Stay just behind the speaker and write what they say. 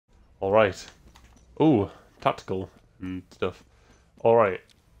Alright. Ooh, tactical and stuff. Alright.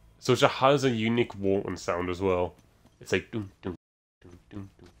 So it just has a unique walking sound as well. It's like doom doom doom doom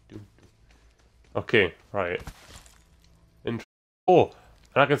doom doom. Okay, right. Oh,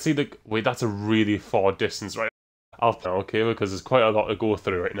 and I can see the wait. That's a really far distance, right? I'll now, okay, because there's quite a lot to go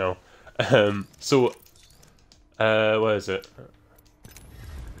through right now. Where is it?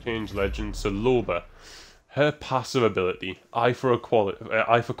 Change legend. So Loba, her passive ability, Eye for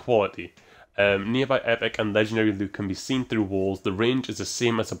Quality. Nearby epic and legendary loot can be seen through walls. The range is the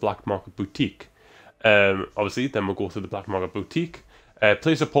same as a black market boutique. Obviously, then we'll go through the black market boutique.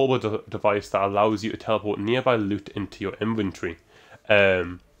 Place a portable device that allows you to teleport nearby loot into your inventory.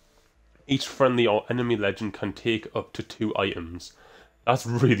 Each friendly or enemy legend can take up to 2 items. That's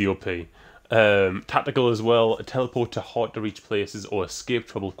really OP. Tactical as well. Teleport to hard to reach places or escape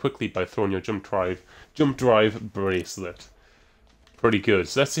trouble quickly by throwing your jump drive bracelet. Pretty good.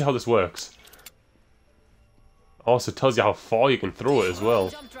 So let's see how this works. Also tells you how far you can throw it as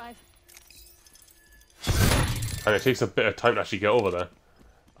well. And it takes a bit of time to actually get over there.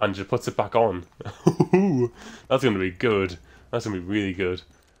 And just puts it back on. That's going to be good. That's going to be really good.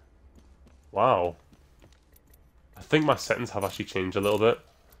 Wow. I think my settings have actually changed a little bit.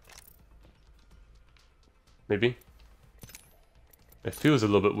 Maybe. It feels a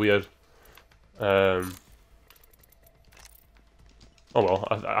little bit weird. Oh well,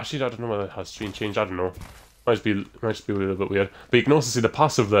 I don't know whether it has screen change, I don't know. Might just be a little bit weird. But you can also see the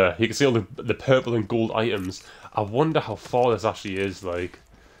passive there. You can see all the purple and gold items. I wonder how far this actually is, like.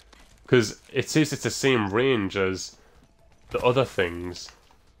 Because it says it's the same range as the other things.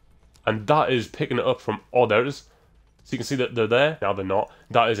 And that is picking it up from others. So you can see that they're there. Now they're not.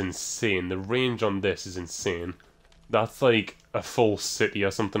 That is insane. The range on this is insane. That's like a full city or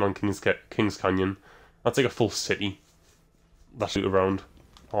something on Kings Canyon. That's like a full city. That's loot around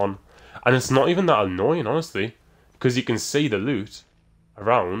on. And it's not even that annoying, honestly. Because you can see the loot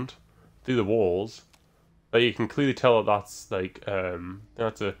around through the walls. Like you can clearly tell that that's like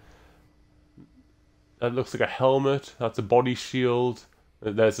that looks like a helmet. That's a body shield.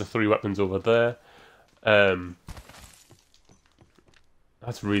 There's the 3 weapons over there.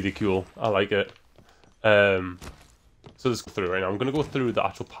 That's really cool. I like it. So let's go through right now. I'm gonna go through the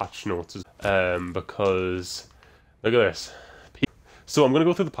actual patch notes because look at this. So I'm gonna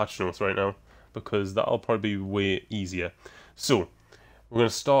go through the patch notes right now because that'll probably be way easier. So we're gonna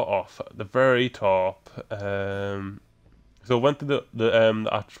start off at the very top. So I went through the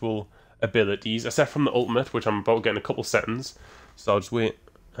actual abilities, except from the ultimate, which I'm about to get in a couple seconds. So I'll just wait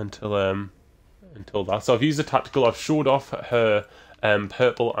until that. So I've used the tactical. I've showed off her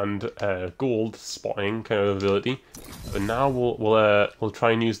purple and gold spotting kind of ability. But now we'll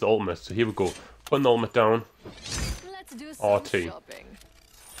try and use the ultimate. So here we go. Putting the ultimate down. Let's do some RT. shopping.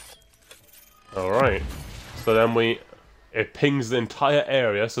 All right. So then it pings the entire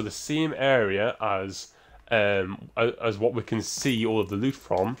area. So the same area as what we can see all of the loot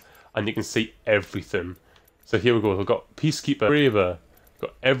from, and you can see everything. So here we go. We've got Peacekeeper, Braver,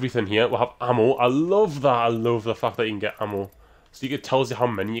 got everything here. We'll have ammo. I love that. I love the fact that you can get ammo. So it tells you how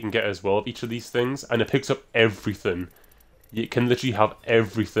many you can get as well of each of these things, and it picks up everything. You can literally have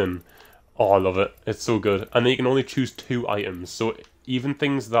everything. Oh, I love it. It's so good. And then you can only choose 2 items. So even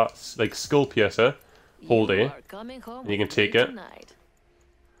things that's like Skull Piercer, hold A, and you can take it.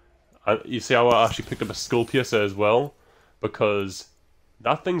 And you see how I actually picked up a Skull Piercer as well, because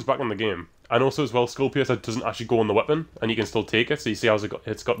that thing's back in the game. And also as well, Skull Piercer doesn't actually go on the weapon, and you can still take it. So you see how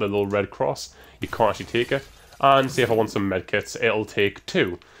it's got the little red cross. You can't actually take it. And see if I want some medkits, it'll take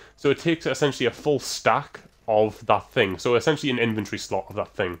 2. So it takes essentially a full stack of that thing. So essentially an inventory slot of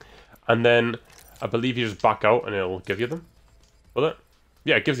that thing. And then I believe you just back out and it'll give you them. Will it?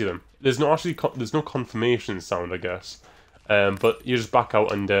 Yeah, it gives you them. There's no confirmation sound, I guess. But you just back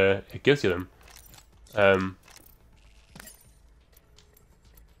out and it gives you them.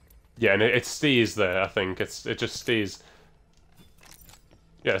 Yeah, and it stays there, I think. It just stays.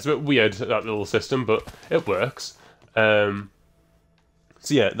 Yeah, it's a bit weird, that little system, but it works. So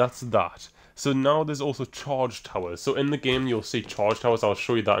yeah, that's that. So now there's also charge towers. So in the game you'll see charge towers. I'll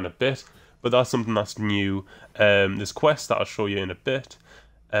show you that in a bit. But that's something that's new. There's quests that I'll show you in a bit.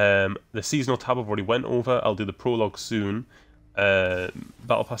 The seasonal tab I've already went over. I'll do the prologue soon.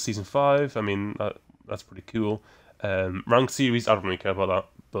 Battle Pass Season 5. I mean, that's pretty cool. Ranked series, I don't really care about that.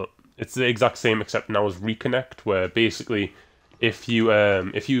 But it's the exact same except now as Reconnect, where basically if you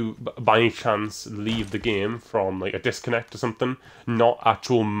by any chance leave the game from like a disconnect or something, not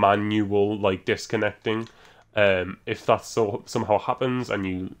actual manual like disconnecting, if that somehow happens and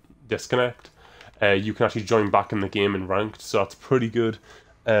you disconnect, you can actually join back in the game in ranked, so that's pretty good.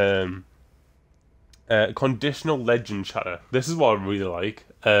 Um, Conditional legend chatter. This is what I really like.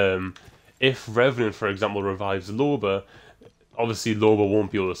 If Revenant, for example, revives Loba, obviously Loba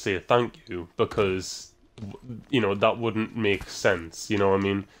won't be able to say thank you because, you know, that wouldn't make sense. You know what I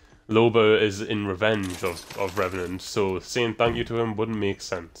mean? Loba is in revenge of Revenant, so saying thank you to him wouldn't make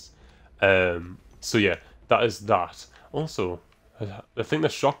sense. So yeah, that is that. Also, I think the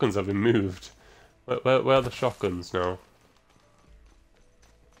shotguns have been moved. Where are the shotguns now?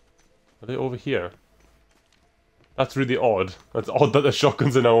 Are they over here? That's really odd. That's odd that the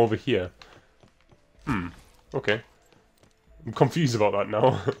shotguns are now over here. Okay. I'm confused about that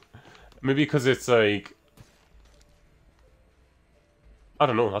now. Maybe because it's like... I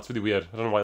don't know, that's really weird. I don't know why